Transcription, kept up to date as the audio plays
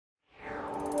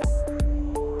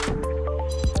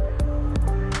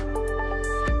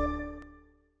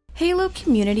Halo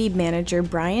community manager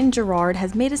Brian Jarrard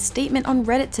has made a statement on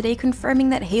Reddit today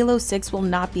confirming that Halo 6 will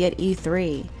not be at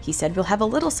E3. He said we'll have a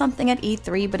little something at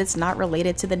E3, but it's not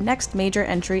related to the next major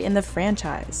entry in the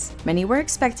franchise. Many were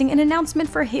expecting an announcement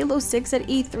for Halo 6 at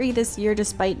E3 this year,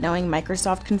 despite knowing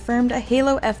Microsoft confirmed a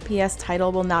Halo FPS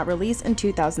title will not release in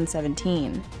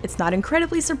 2017. It's not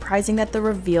incredibly surprising that the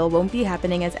reveal won't be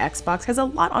happening, as Xbox has a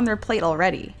lot on their plate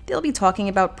already. They'll be talking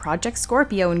about Project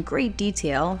Scorpio in great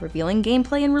detail, revealing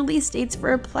gameplay and release dates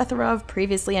for a plethora of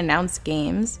previously announced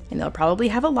games, and they'll probably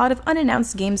have a lot of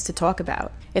unannounced games to talk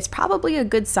about. It's probably a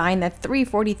good sign that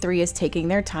 343 is taking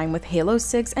their time with Halo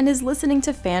 6 and is listening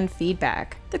to fan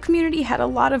feedback. The community had a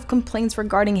lot of complaints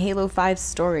regarding Halo 5's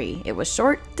story. It was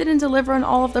short, didn't deliver on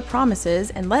all of the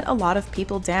promises, and let a lot of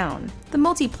people down. The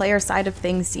multiplayer side of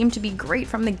things seemed to be great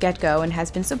from the get-go and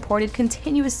has been supported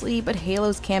continuously, but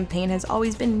Halo's campaign has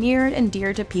always been near and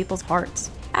dear to people's hearts.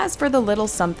 As for the little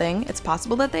something, it's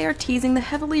possible that they are teasing the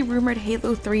heavily rumored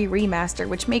Halo 3 remaster,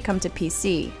 which may come to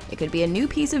PC. It could be a new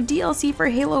piece of DLC for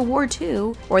Halo War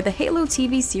 2, or the Halo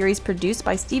TV series produced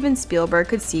by Steven Spielberg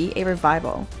could see a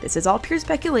revival. This is all pure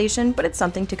speculation, but it's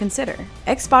something to consider.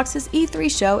 Xbox's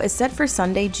E3 show is set for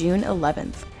Sunday, June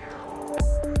 11th.